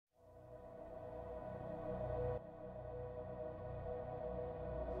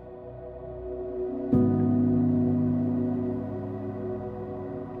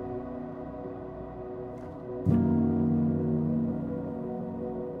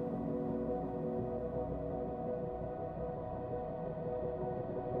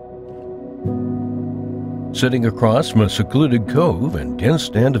Sitting across from a secluded cove and dense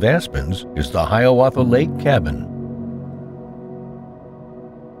stand of aspens is the Hiawatha Lake cabin.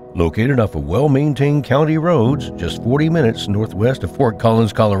 Located off of well-maintained county roads just 40 minutes northwest of Fort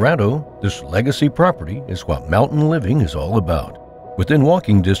Collins, Colorado, this legacy property is what mountain living is all about. Within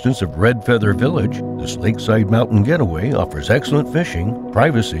walking distance of Red Feather Village, this lakeside mountain getaway offers excellent fishing,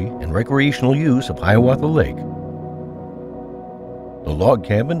 privacy, and recreational use of Hiawatha Lake. The log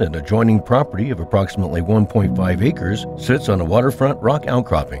cabin and adjoining property of approximately 1.5 acres sits on a waterfront rock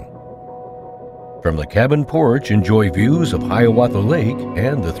outcropping. From the cabin porch, enjoy views of Hiawatha Lake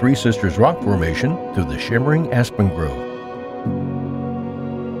and the Three Sisters Rock Formation through the shimmering aspen grove.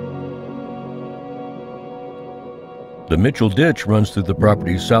 The Mitchell Ditch runs through the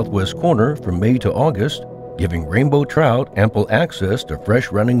property's southwest corner from May to August, giving rainbow trout ample access to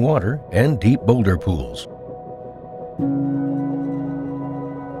fresh running water and deep boulder pools.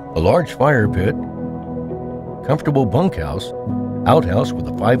 A large fire pit, comfortable bunkhouse, outhouse with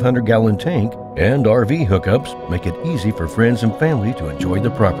a 500-gallon tank, and RV hookups make it easy for friends and family to enjoy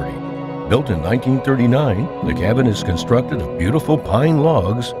the property. Built in 1939, the cabin is constructed of beautiful pine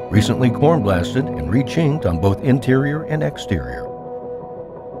logs, recently corn-blasted and rechinked on both interior and exterior.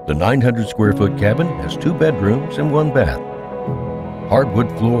 The 900-square-foot cabin has 2 bedrooms and 1 bath. Hardwood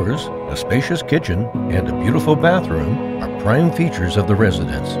floors, a spacious kitchen, and a beautiful bathroom are prime features of the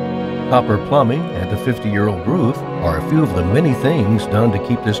residence. Copper plumbing and a 50-year-old roof are a few of the many things done to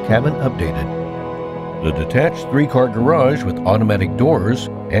keep this cabin updated. The detached 3-car garage with automatic doors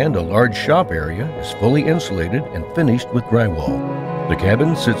and a large shop area is fully insulated and finished with drywall. The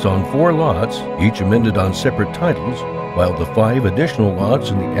cabin sits on 4 lots, each amended on separate titles, while the 5 additional lots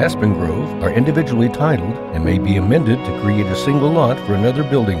in the aspen grove are individually titled and may be amended to create a single lot for another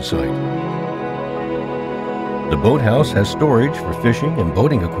building site. The boathouse has storage for fishing and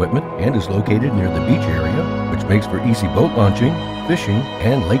boating equipment and is located near the beach area, which makes for easy boat launching, fishing,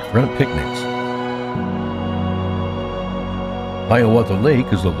 and lakefront picnics. Hiawatha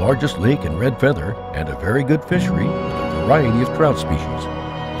Lake is the largest lake in Red Feather and a very good fishery with a variety of trout species.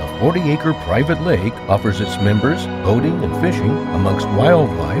 The 40-acre private lake offers its members boating and fishing amongst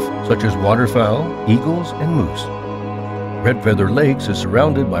wildlife such as waterfowl, eagles, and moose. Red Feather Lakes is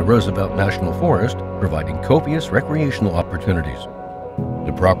surrounded by Roosevelt National Forest, providing copious recreational opportunities.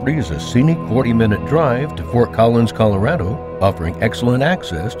 The property is a scenic 40-minute drive to Fort Collins, Colorado, offering excellent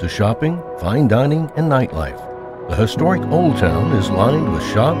access to shopping, fine dining, and nightlife. The historic Old Town is lined with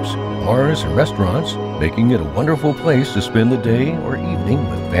shops, bars, and restaurants, making it a wonderful place to spend the day or evening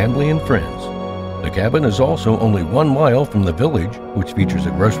with family and friends. The cabin is also only 1 mile from the village, which features a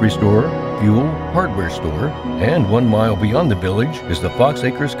grocery store, fuel, hardware store, and 1 mile beyond the village is the Fox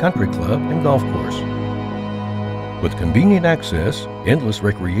Acres Country Club and Golf Course. With convenient access, endless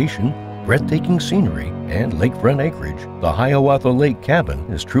recreation, breathtaking scenery, and lakefront acreage, the Hiawatha Lake cabin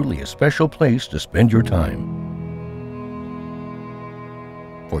is truly a special place to spend your time.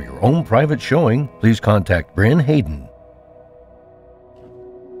 For your own private showing, please contact Hayden.